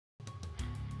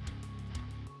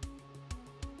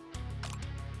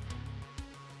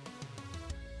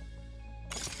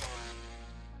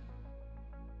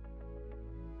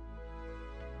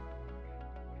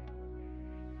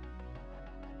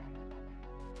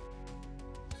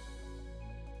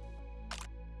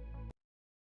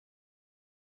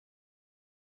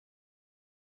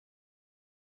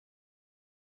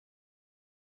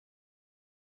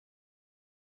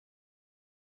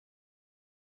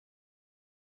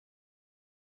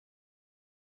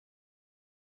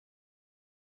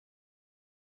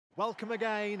Welcome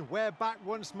again, we're back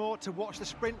once more to watch the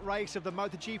sprint race of the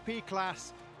MotoGP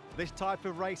class. This type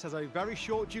of race has a very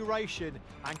short duration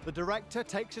and the director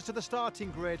takes us to the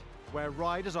starting grid where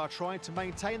riders are trying to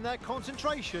maintain their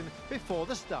concentration before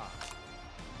the start.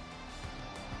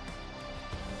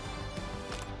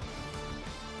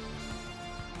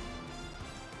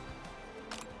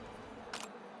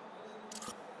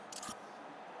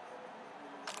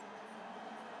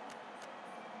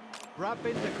 Brad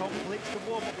Binder completes the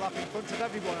warm-up lap in front of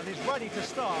everyone and is ready to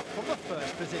start from the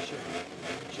first position.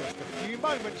 In just a few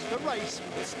moments, the race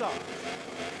will start.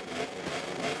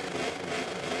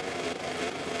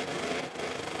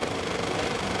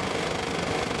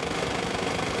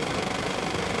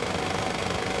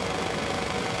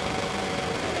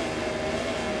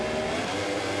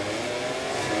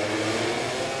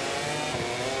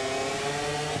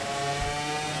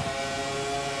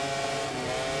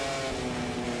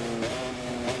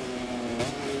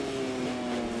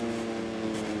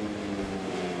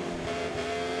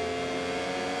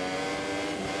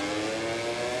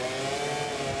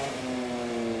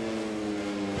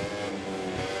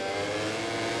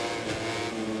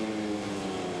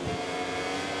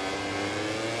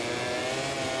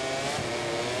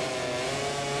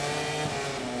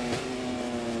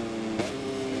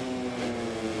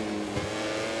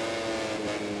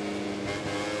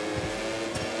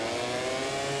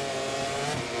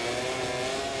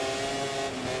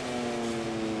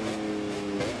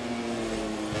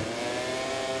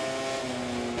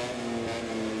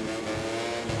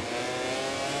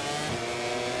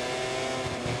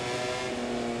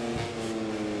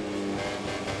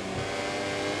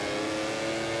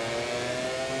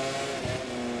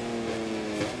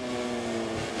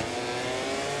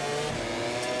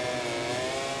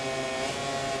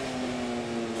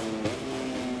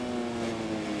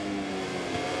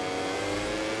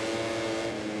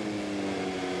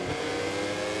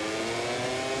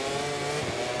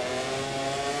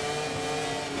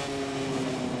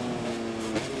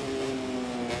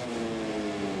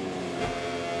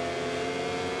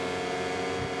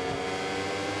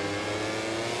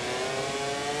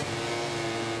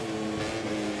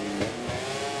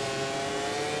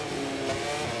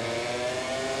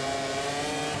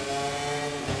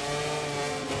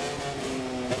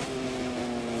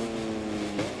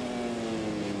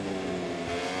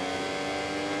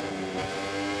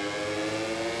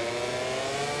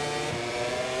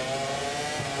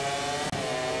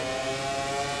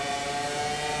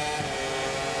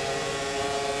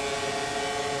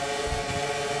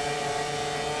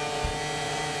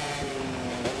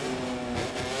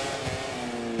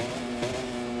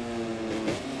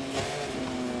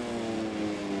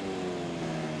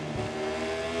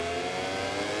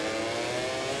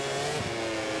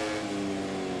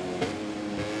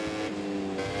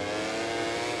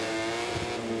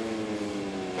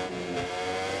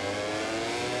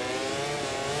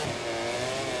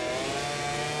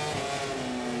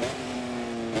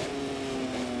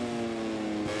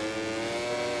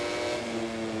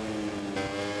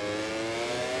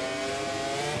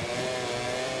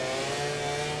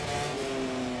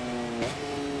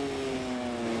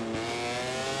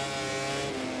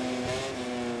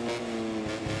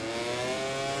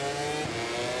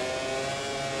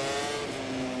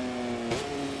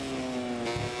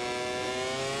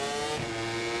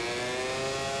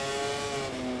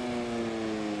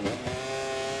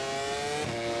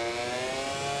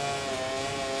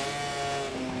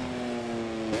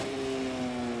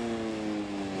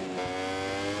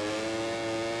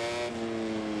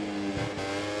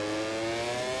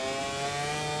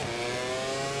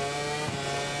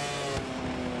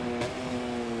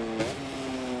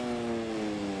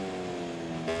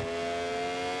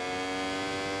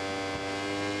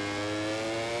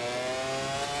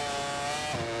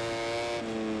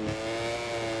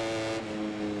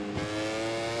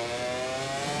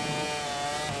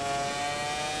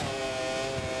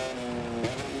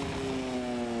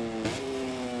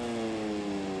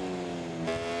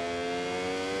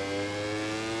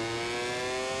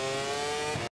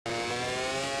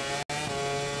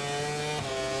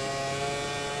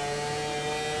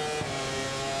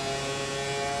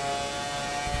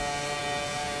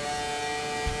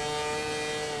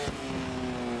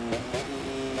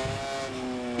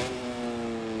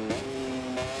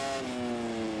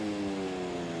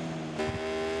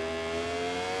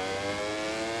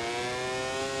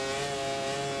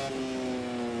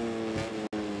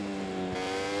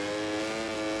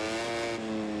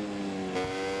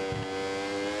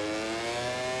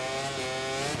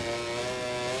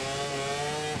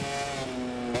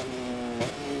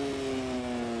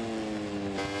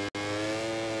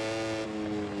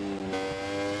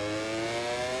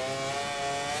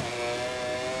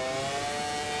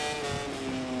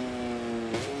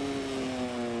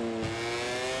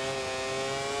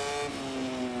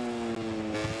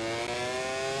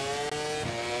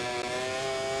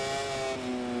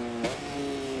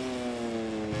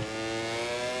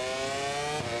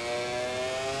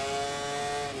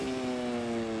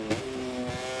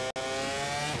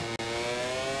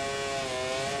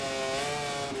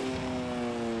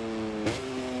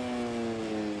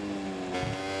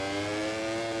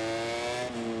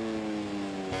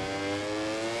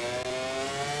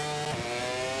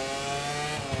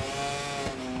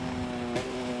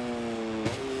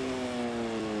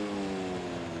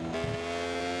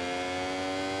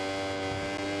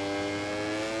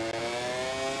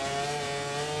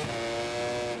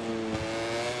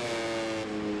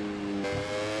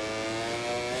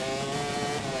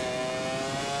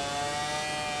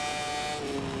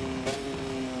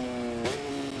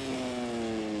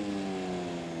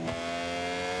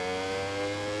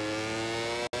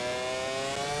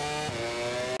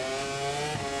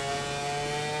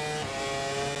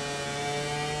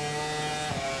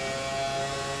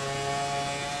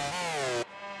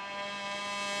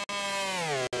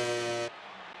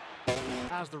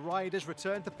 as the riders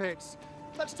return to pits.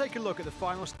 Let's take a look at the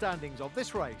final standings of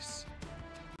this race.